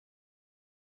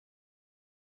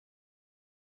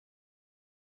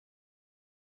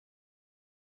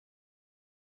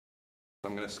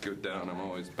I'm gonna scoot down. I'm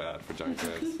always bad for giant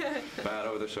kids. Bad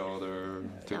over the shoulder,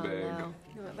 too big. No.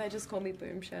 They just call me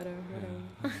Boom Shadow.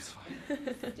 Yeah, it's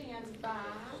fine. Stand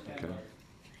back.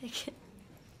 Okay.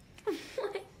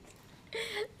 What?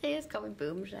 They just call me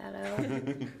Boom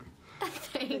Shadow.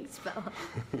 Thanks, Bella.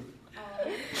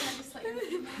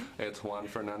 It's Juan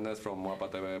Fernandez from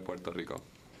Guapa TV, Puerto Rico.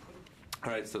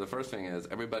 Alright, so the first thing is,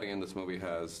 everybody in this movie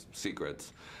has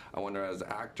secrets. I wonder, as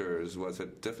actors, was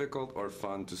it difficult or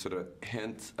fun to sort of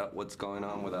hint at what's going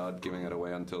on without giving it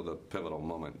away until the pivotal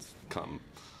moments come?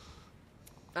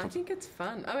 I think it's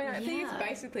fun. I mean, I think it's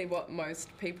basically what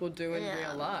most people do in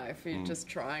real life. You're just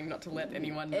trying not to let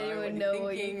anyone know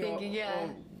what you're thinking,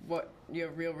 or what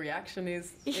your real reaction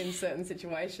is in certain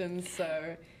situations.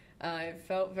 So it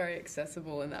felt very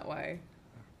accessible in that way.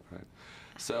 Right.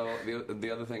 So the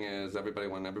other thing is,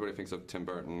 when everybody thinks of Tim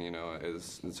Burton, you know,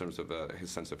 is in terms of his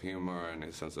sense of humor and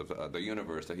his sense of the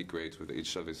universe that he creates with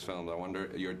each of his films. I wonder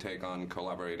your take on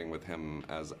collaborating with him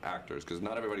as actors, because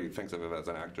not everybody thinks of him as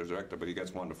an actor-director, but he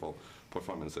gets wonderful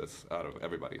performances out of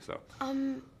everybody. So I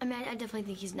mean, I definitely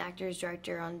think he's an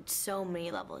actor's-director on so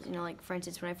many levels. You know, like for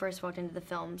instance, when I first walked into the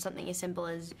film, something as simple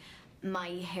as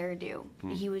my hairdo.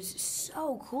 He was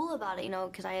so cool about it, you know,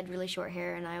 because I had really short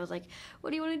hair, and I was like, what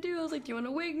do you want to do? I was like, do you want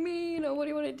to wig me? You know, what do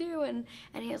you want to do? And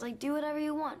he was like, do whatever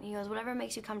you want. He goes, whatever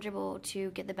makes you comfortable to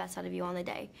get the best out of you on the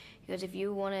day. He goes, if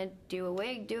you want to do a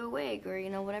wig, or, you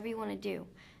know, whatever you want to do.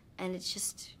 And it's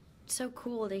just so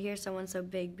cool to hear someone so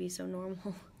big be so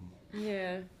normal.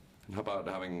 Yeah. how about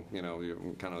having, you know,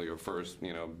 your first,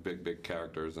 you know, big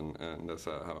characters, and that's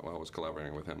how I was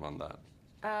collaborating with him on that?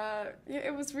 Yeah,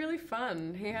 it was really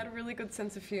fun. He had a really good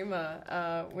sense of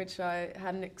humor, which I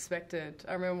hadn't expected.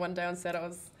 I remember one day on set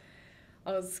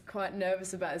I was quite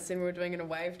nervous about a scene we were doing in a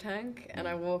wave tank, and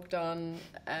I walked on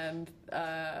and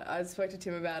I spoke to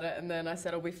Tim about it, and then I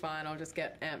said, I'll be fine, I'll just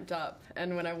get amped up.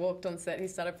 And when I walked on set, he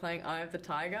started playing Eye of the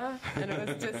Tiger, and it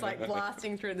was just like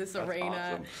blasting through this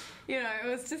arena. Awesome. You know, it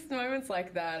was just moments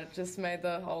like that. It just made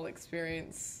the whole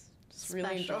experience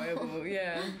really enjoyable.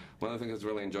 Yeah. One of the things that's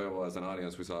really enjoyable as an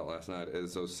audience, we saw it last night,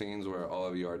 is those scenes where all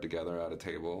of you are together at a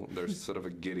table. There's sort of a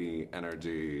giddy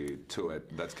energy to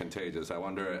it that's contagious. I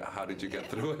wonder, how did you get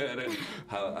through it, and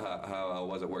how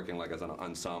was it working like as an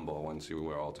ensemble once you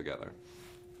were all together?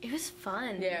 It was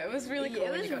fun. Yeah, it was really cool.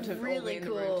 It was when you got to really all be in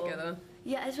cool. the room together.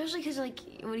 Yeah, especially because, like,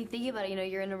 when you think about it, you know,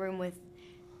 you're in a room with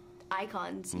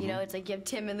icons. You know, it's like you have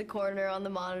Tim in the corner on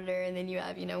the monitor, and then you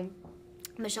have, you know,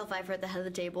 Michelle Pfeiffer at the head of the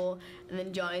table, and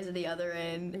then Johnny's at the other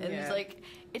end, and it's like,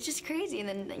 it's just crazy. And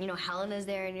then, you know, Helena's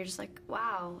there, and you're just like,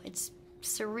 wow, it's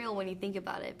surreal when you think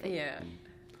about it, but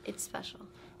it's special.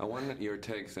 I want your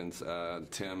take, since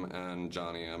Tim and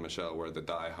Johnny and Michelle were the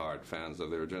die-hard fans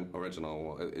of the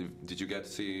original. Did you get to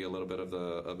see a little bit of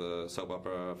the soap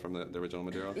opera from the original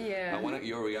material? Yeah. I want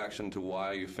your reaction to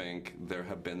why you think there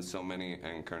have been so many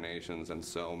incarnations and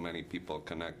so many people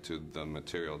connect to the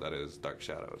material that is Dark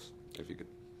Shadows, if you could.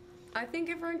 I think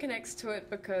everyone connects to it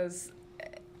because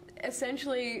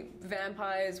essentially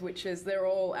vampires, witches, they're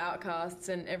all outcasts,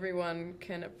 and everyone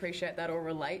can appreciate that or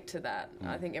relate to that.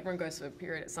 I think everyone goes through a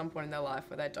period at some point in their life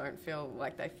where they don't feel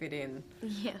like they fit in.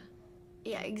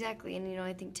 Yeah, exactly. And, you know,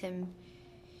 I think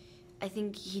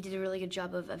he did a really good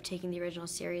job of taking the original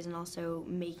series and also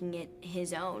making it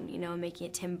his own, you know, making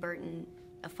it Tim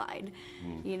Burton-ified,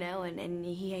 you know, and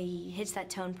he hits that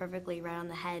tone perfectly right on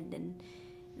the head, and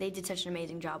they did such an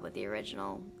amazing job with the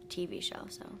original TV show,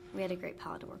 so we had a great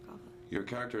palette to work off of. Your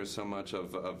character is so much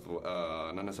of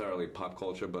not necessarily pop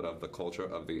culture, but of the culture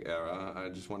of the era. I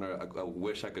just wonder, I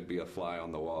wish I could be a fly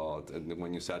on the wall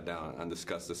when you sat down and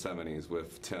discussed the 70s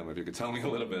with Tim. If you could tell me a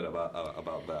little bit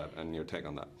about that and your take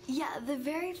on that. Yeah, the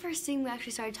very first thing we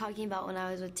actually started talking about when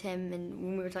I was with Tim and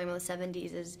when we were talking about the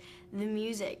 70s is the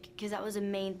music, because that was a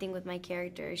main thing with my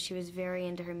character. She was very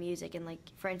into her music, and, like,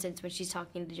 for instance, when she's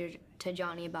talking to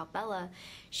Johnny about Bella,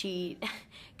 she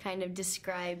kind of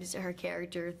describes her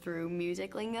character through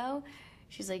music lingo.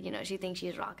 She's like, you know, she thinks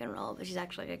she's rock and roll, but she's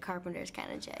actually like a Carpenter's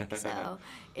kind of chick. So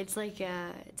it's like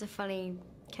it's a funny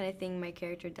kind of thing my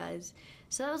character does.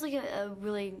 So that was like a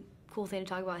really cool thing to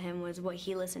talk about him, was what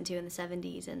he listened to in the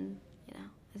 70s, and, you know,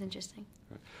 it's interesting.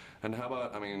 And how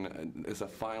about, I mean, it's a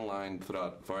fine line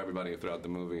for everybody throughout the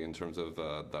movie in terms of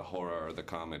the horror, the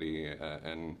comedy,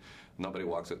 and nobody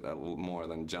walks it more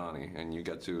than Johnny, and you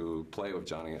get to play with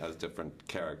Johnny as different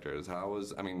characters.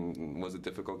 Was it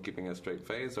difficult keeping a straight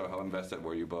face, or how invested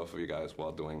were you, both of you guys,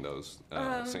 while doing those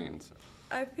scenes?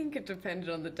 I think it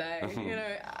depended on the day. You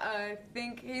know, I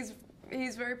think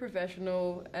he's very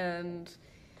professional, and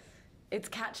it's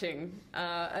catching.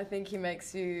 I think he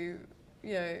makes you,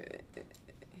 you know,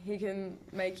 he can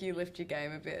make you lift your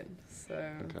game a bit. So.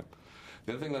 Okay.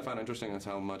 The other thing that I found interesting is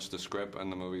how much the script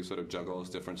and the movie sort of juggles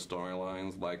different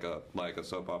storylines, like a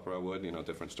soap opera would, you know,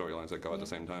 different storylines that go at the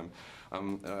same time.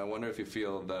 I wonder if you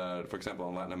feel that, for example,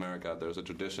 in Latin America, there's a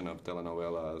tradition of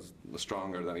telenovelas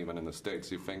stronger than even in the States.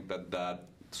 Do you think that that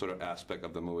sort of aspect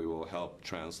of the movie will help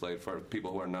translate for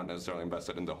people who are not necessarily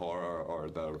invested in the horror or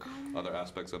the other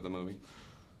aspects of the movie?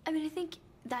 I mean, I think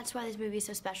that's why this movie is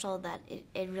so special, that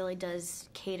it really does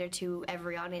cater to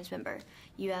every audience member.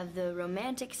 You have the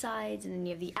romantic sides, and then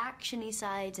you have the action-y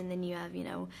sides, and then you have, you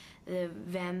know, the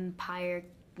vampire,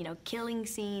 you know, killing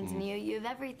scenes, and you have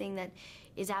everything that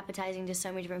is appetizing to so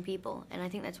many different people. And I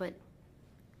think that's what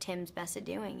Tim's best at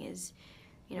doing is,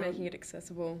 you know, making it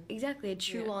accessible. Exactly, a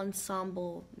true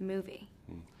ensemble movie.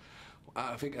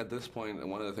 I think at this point,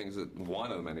 one of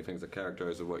the many things that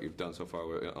characterizes what you've done so far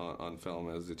on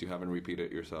film is that you haven't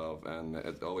repeated yourself, and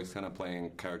it's always kind of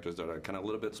playing characters that are kind of a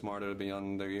little bit smarter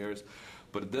beyond their years.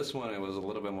 But this one, it was a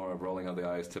little bit more of rolling of the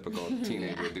eyes, typical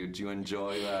teenager. Did you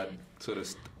enjoy that sort of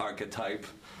archetype?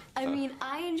 I mean,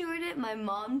 I enjoyed it. My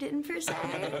mom didn't, per se.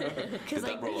 Did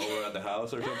that roll over at the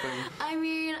house or something? I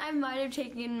mean, I might have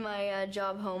taken my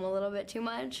job home a little bit too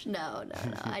much. No.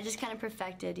 I just kind of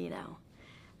perfected, you know,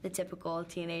 the typical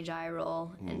teenage eye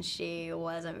roll, and she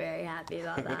wasn't very happy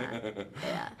about that.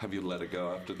 Yeah. Have you let it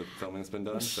go after the filming's been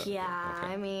done? Yeah, okay.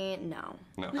 I mean, no.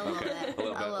 No, A little bit.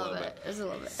 A little bit. Just a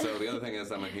little bit. So the other thing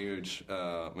is, I'm a huge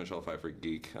Michelle Pfeiffer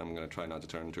geek. I'm going to try not to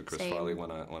turn into Chris Same. Farley when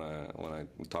I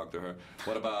talk to her.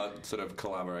 What about sort of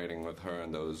collaborating with her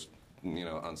in those, you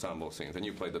know, ensemble scenes? And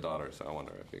you played the daughter, so I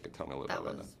wonder if you could tell me a little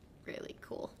bit about that. Really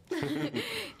cool.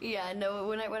 Yeah, no,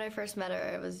 when I first met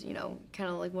her, it was, you know, kind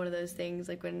of like one of those things,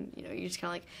 like when, you know, you just kind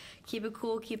of like, keep it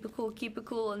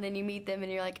cool, and then you meet them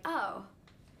and you're like, oh,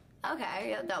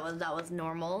 okay, yeah, that was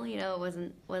normal, you know, it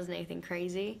wasn't anything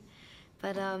crazy.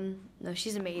 But, no,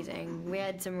 she's amazing. We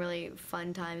had some really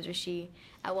fun times where she,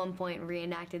 at one point,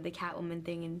 reenacted the Catwoman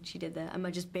thing, and she did I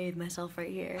might just bathe myself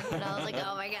right here. And I was like,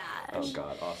 oh my gosh. Oh,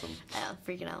 God, awesome. Yeah,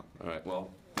 freaking out. All right,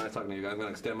 well, nice talking to you guys. I'm going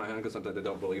to extend my hand because sometimes I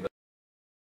don't believe it.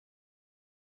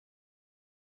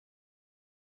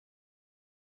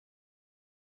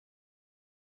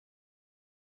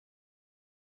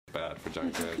 Bad for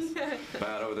young kids.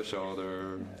 Bad over the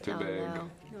shoulder, too big. No.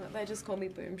 They just call me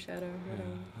Boom Shadow.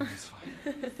 Yeah, that's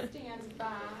fine. Stand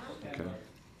by.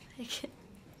 Okay.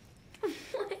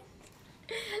 What?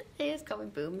 They just call me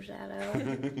Boom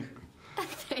Shadow.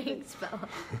 Thanks, Bella.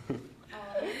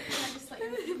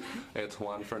 It's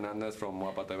Juan Fernandez from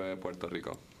Guapa TV, Puerto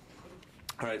Rico.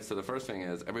 All right, so the first thing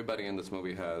is, everybody in this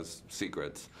movie has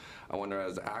secrets. I wonder,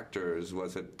 as actors,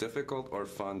 was it difficult or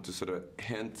fun to sort of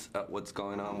hint at what's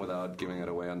going on without giving it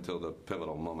away until the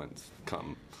pivotal moments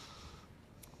come?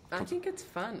 I think it's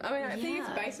fun. I mean, I think it's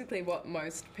Yeah. basically what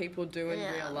most people do in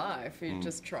Yeah. real life. You're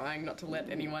just trying not to let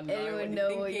anyone know, Anyone what,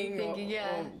 know you're thinking,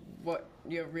 yeah. or what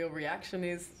your real reaction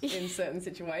is in certain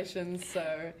situations.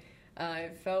 So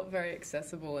it felt very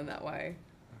accessible in that way.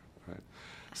 Right.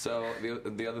 So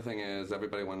the other thing is,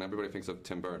 when everybody thinks of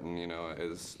Tim Burton, you know,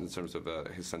 is in terms of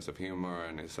his sense of humor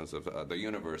and his sense of the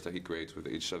universe that he creates with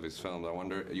each of his films. I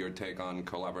wonder your take on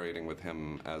collaborating with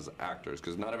him as actors,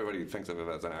 because not everybody thinks of him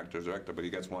as an actor's director, but he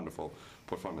gets wonderful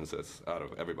performances out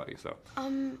of everybody. So. I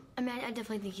mean, I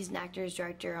definitely think he's an actor's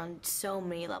director on so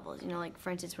many levels. You know, like, for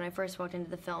instance, when I first walked into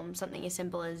the film, something as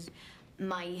simple as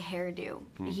my hairdo.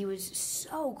 He was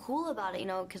so cool about it, you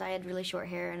know, because I had really short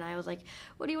hair, and I was like,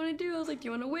 what do you want to do? I was like, do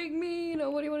you want to wig me? You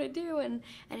know, what do you want to do? And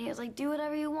he was like, do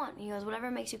whatever you want. He goes, whatever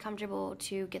makes you comfortable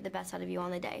to get the best out of you on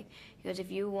the day. He goes,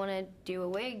 if you want to do a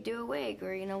wig,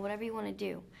 or, you know, whatever you want to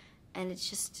do. And it's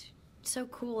just so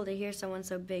cool to hear someone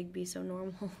so big be so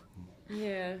normal.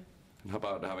 Yeah. How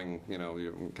about having, you know,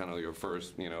 your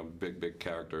first, you know, big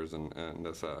characters, and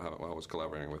that's how I was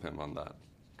collaborating with him on that.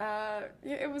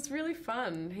 Yeah, it was really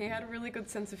fun. He had a really good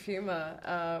sense of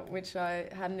humour, which I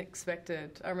hadn't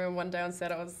expected. I remember one day on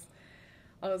set I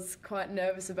was quite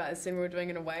nervous about a scene we were doing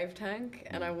in a wave tank,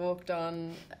 and I walked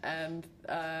on and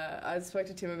I spoke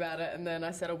to Tim about it, and then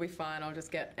I said, I'll be fine, I'll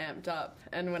just get amped up.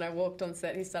 And when I walked on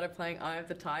set, he started playing Eye of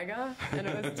the Tiger, and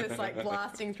it was just like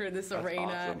blasting through this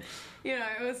arena. Awesome. You know,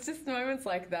 it was just moments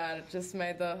like that. It just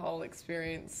made the whole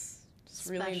experience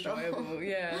really Special. enjoyable.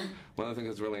 Yeah. One of the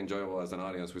things that's really enjoyable as an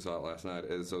audience, we saw it last night,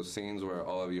 is those scenes where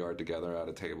all of you are together at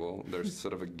a table. There's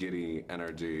sort of a giddy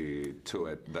energy to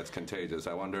it that's contagious.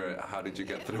 I wonder, how did you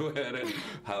get through it, and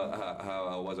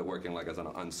how was it working like as an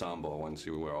ensemble once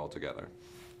you were all together?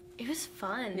 It was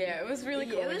fun. Yeah, it was really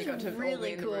cool It when was you got to all really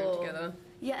be in the cool. room together.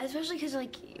 Yeah, especially because,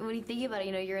 like, when you think about it,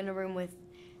 you know, you're in a room with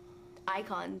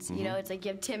icons. You know, it's like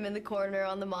you have Tim in the corner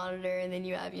on the monitor, and then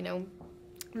you have, you know,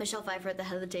 Michelle Pfeiffer at the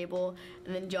head of the table,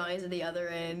 and then Johnny's at the other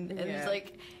end, and it's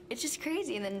like, it's just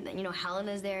crazy. And then, you know,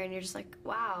 Helena's there, and you're just like,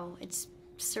 wow, it's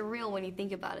surreal when you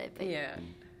think about it, but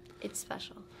it's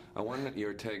special. I want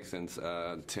your take, since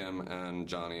Tim and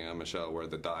Johnny and Michelle were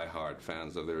the die-hard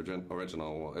fans of the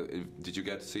original. Did you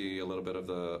get to see a little bit of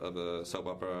the soap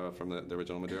opera from the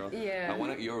original material? Yeah. I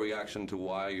want your reaction to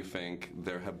why you think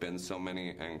there have been so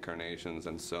many incarnations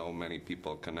and so many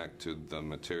people connect to the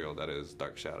material that is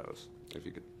Dark Shadows, if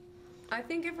you could. I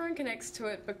think everyone connects to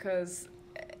it because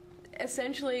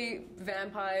essentially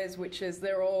vampires, witches,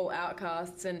 they're all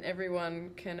outcasts, and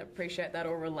everyone can appreciate that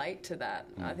or relate to that.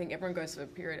 I think everyone goes through a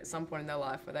period at some point in their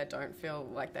life where they don't feel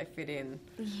like they fit in.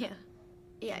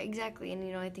 Yeah, exactly. And,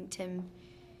 you know, I think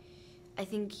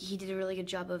he did a really good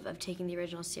job of taking the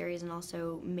original series and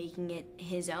also making it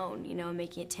his own, you know,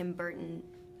 making it Tim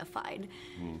Burton-ified,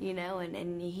 you know,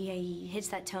 and he hits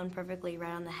that tone perfectly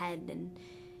right on the head, and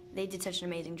they did such an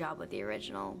amazing job with the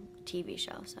original TV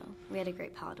show, so we had a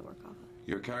great palette to work off of.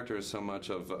 Your character is so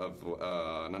much of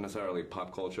not necessarily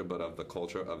pop culture, but of the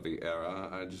culture of the era.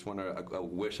 I just wonder, I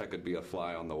wish I could be a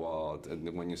fly on the wall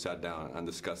when you sat down and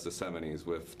discussed the 70s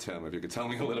with Tim. If you could tell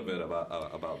me a little bit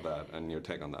about that and your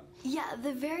take on that. Yeah,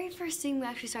 the very first thing we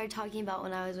actually started talking about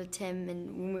when I was with Tim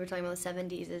and when we were talking about the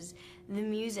 70s is the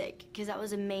music, because that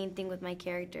was a main thing with my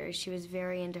character. She was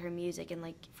very into her music, and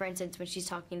like, for instance, when she's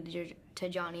talking to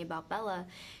Johnny about Bella,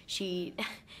 she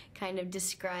kind of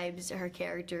describes her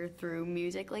character through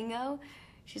music lingo.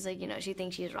 She's like, you know, she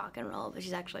thinks she's rock and roll, but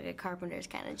she's actually like a Carpenter's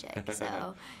kind of chick.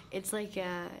 So it's like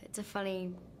it's a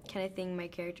funny kind of thing my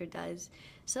character does.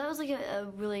 So that was like a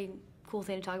really cool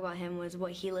thing to talk about him, was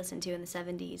what he listened to in the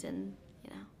 70s, and you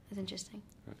know, it's interesting.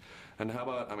 And how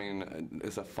about, I mean,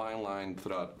 it's a fine line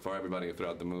for everybody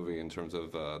throughout the movie in terms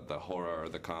of the horror,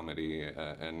 the comedy,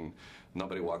 and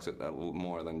nobody walks it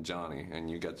more than Johnny, and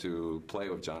you get to play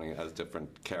with Johnny as different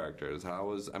characters.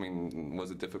 Was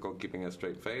it difficult keeping a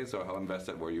straight face, or how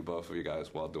invested were you, both of you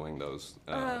guys, while doing those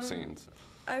scenes?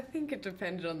 I think it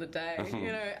depended on the day.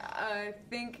 You know, I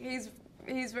think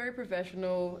he's very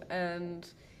professional, and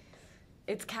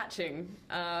it's catching.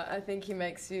 I think he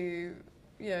makes you,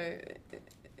 you know,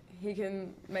 he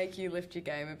can make you lift your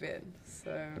game a bit. So.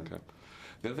 Okay.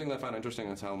 The other thing that I found interesting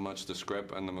is how much the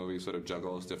script and the movie sort of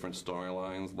juggles different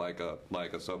storylines, like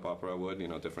a soap opera would, you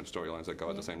know, different storylines that go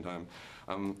at the same time.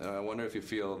 I wonder if you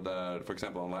feel that, for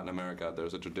example, in Latin America,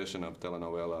 there's a tradition of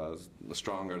telenovelas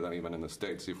stronger than even in the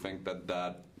States. Do you think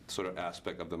that sort of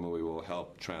aspect of the movie will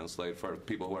help translate for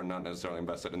people who are not necessarily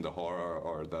invested in the horror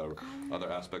or the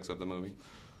other aspects of the movie?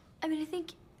 I mean, I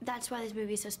think that's why this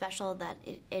movie is so special, that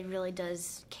it really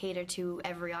does cater to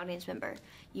every audience member.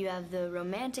 You have the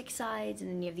romantic sides,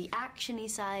 and then you have the action-y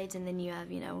sides, and then you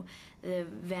have, you know, the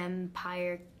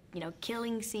vampire, you know,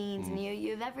 killing scenes, and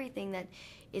you have everything that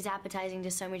is appetizing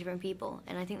to so many different people.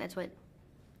 And I think that's what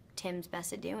Tim's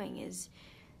best at doing, is,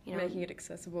 you know, making it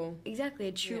accessible. Exactly,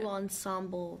 a true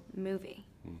ensemble movie.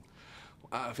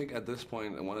 I think at this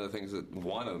point, one of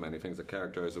the many things that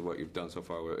characterize what you've done so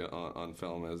far on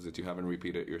film is that you haven't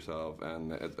repeated yourself,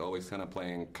 and it's always kind of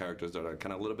playing characters that are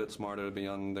kind of a little bit smarter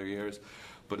beyond their years.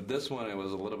 But this one, it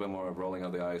was a little bit more of rolling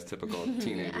of the eyes, typical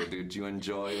teenager. Did you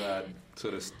enjoy that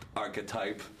sort of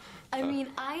archetype? I mean,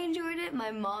 I enjoyed it.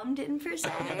 My mom didn't, per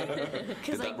se.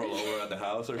 Did that roll over at the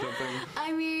house or something?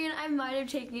 I mean, I might have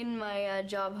taken my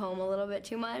job home a little bit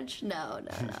too much. No.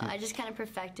 I just kind of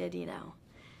perfected, you know,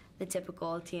 the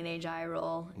typical teenage eye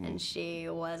roll, and she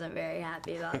wasn't very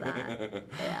happy about that.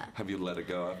 Yeah. Have you let it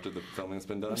go after the filming's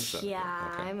been done?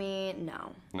 Yeah, okay. I mean,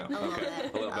 no. No, a little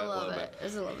bit. A little bit.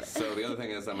 Just a little bit. So the other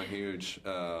thing is, I'm a huge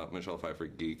Michelle Pfeiffer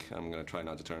geek. I'm going to try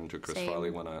not to turn into Chris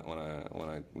Farley when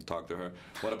I talk to her.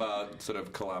 What about sort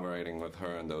of collaborating with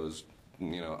her in those,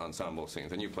 you know, ensemble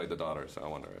scenes? And you played the daughter, so I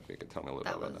wonder if you could tell me a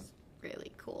little bit about that.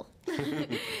 Really cool.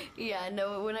 Yeah,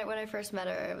 no, when I first met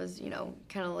her, it was, you know,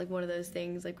 kind of like one of those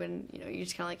things, like when, you know, you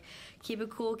just kind of like, keep it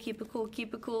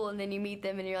cool, and then you meet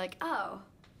them and you're like, oh,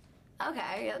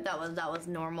 okay, that was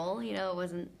normal, you know,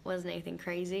 it wasn't anything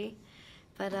crazy.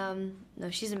 But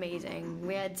no, she's amazing.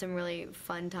 We had some really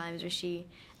fun times where she,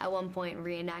 at one point,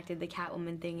 reenacted the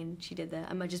Catwoman thing, and she did the,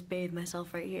 I might just bathe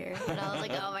myself right here. And I was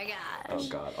like, oh my gosh. Oh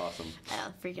God, awesome. Yeah,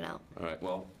 freaking out. All right,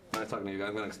 well, nice talking to you guys.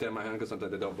 I'm going to extend my hand because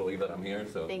sometimes they don't believe that I'm here.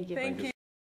 So Thank you. Thank you